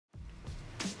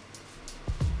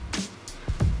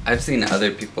I've seen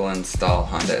other people install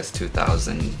Honda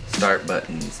S2000 start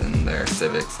buttons in their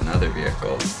Civics and other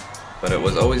vehicles, but it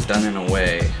was always done in a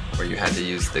way where you had to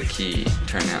use the key,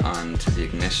 turn it on to the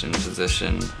ignition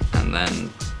position, and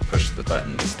then push the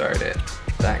button to start it.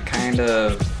 That kind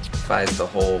of defies the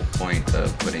whole point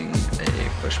of putting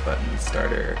a push button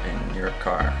starter in your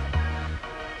car.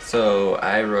 So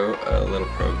I wrote a little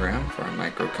program for a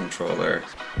microcontroller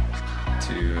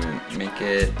to make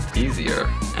it easier,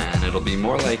 and it'll be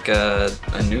more like a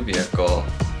new vehicle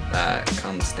that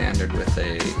comes standard with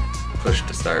a push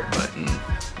to start button.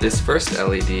 This first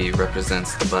LED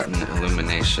represents the button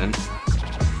illumination.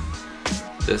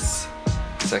 This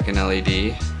second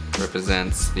LED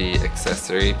represents the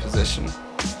accessory position,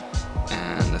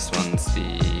 and this one's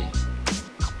the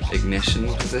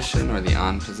ignition position or the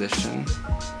on position,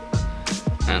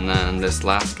 and then this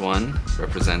last one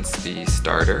represents the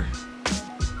starter.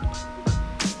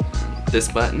 This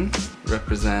button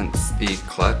represents the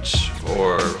clutch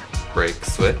or brake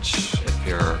switch if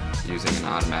you're using an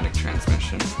automatic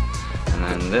transmission. And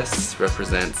then this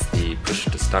represents the push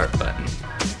to start button.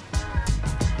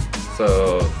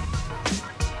 So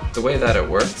the way that it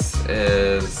works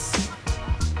is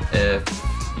if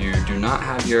you do not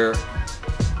have your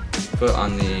foot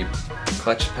on the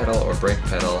clutch pedal or brake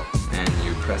pedal and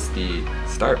you press the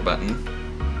start button,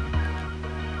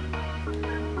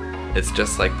 it's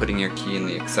just like putting your key in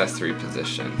the accessory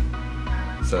position.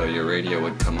 So your radio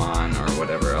would come on or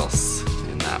whatever else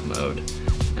in that mode.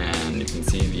 And you can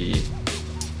see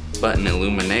the button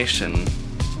illumination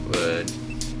would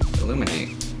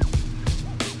illuminate.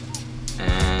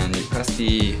 And you press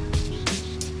the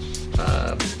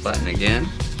button again.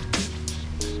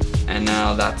 And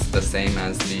now that's the same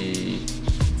as the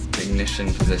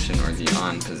ignition position or the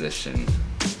on position.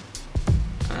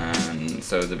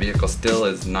 So the vehicle still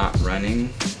is not running,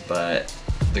 but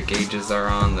the gauges are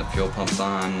on, the fuel pump's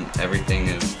on, everything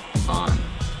is on.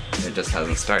 It just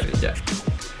hasn't started yet.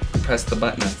 You press the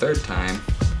button a third time,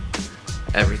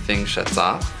 everything shuts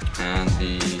off, and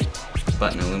the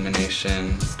button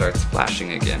illumination starts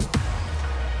flashing again.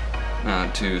 Now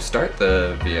to start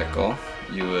the vehicle,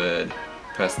 you would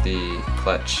press the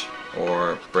clutch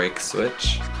or brake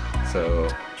switch. So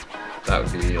that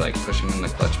would be like pushing in the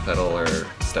clutch pedal or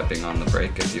stepping on the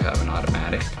brake if you have an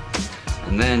automatic.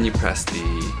 And then you press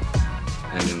the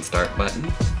engine start button.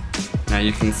 Now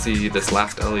you can see this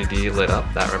last LED lit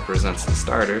up, that represents the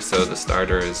starter, so the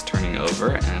starter is turning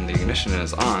over and the ignition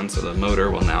is on, so the motor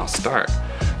will now start.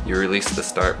 You release the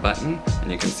start button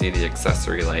and you can see the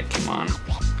accessory light came on.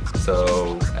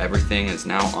 So everything is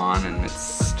now on, and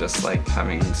it's just like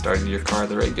having started your car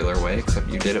the regular way, except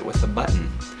you did it with a button.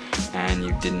 And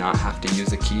you did not have to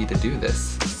use a key to do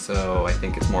this. So I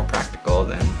think it's more practical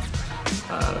than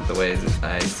the way that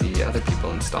I see other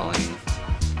people installing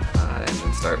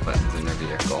engine start buttons in their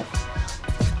vehicle.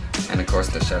 And of course,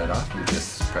 to shut it off, you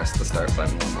just press the start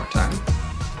button one more time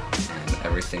and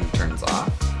everything turns off,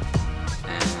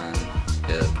 and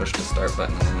the push to start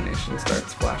button illumination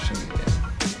starts flashing again.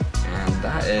 And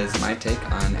that is my take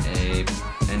on a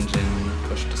engine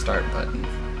push to start button.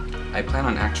 I plan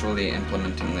on actually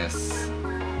implementing this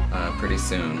pretty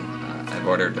soon. I've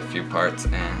ordered a few parts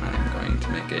and I'm going to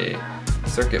make a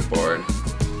circuit board,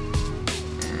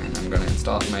 and I'm going to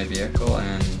install it in my vehicle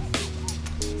and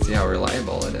see how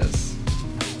reliable it is.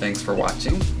 Thanks for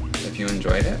watching. If you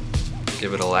enjoyed it,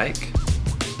 give it a like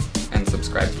and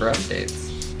subscribe for updates.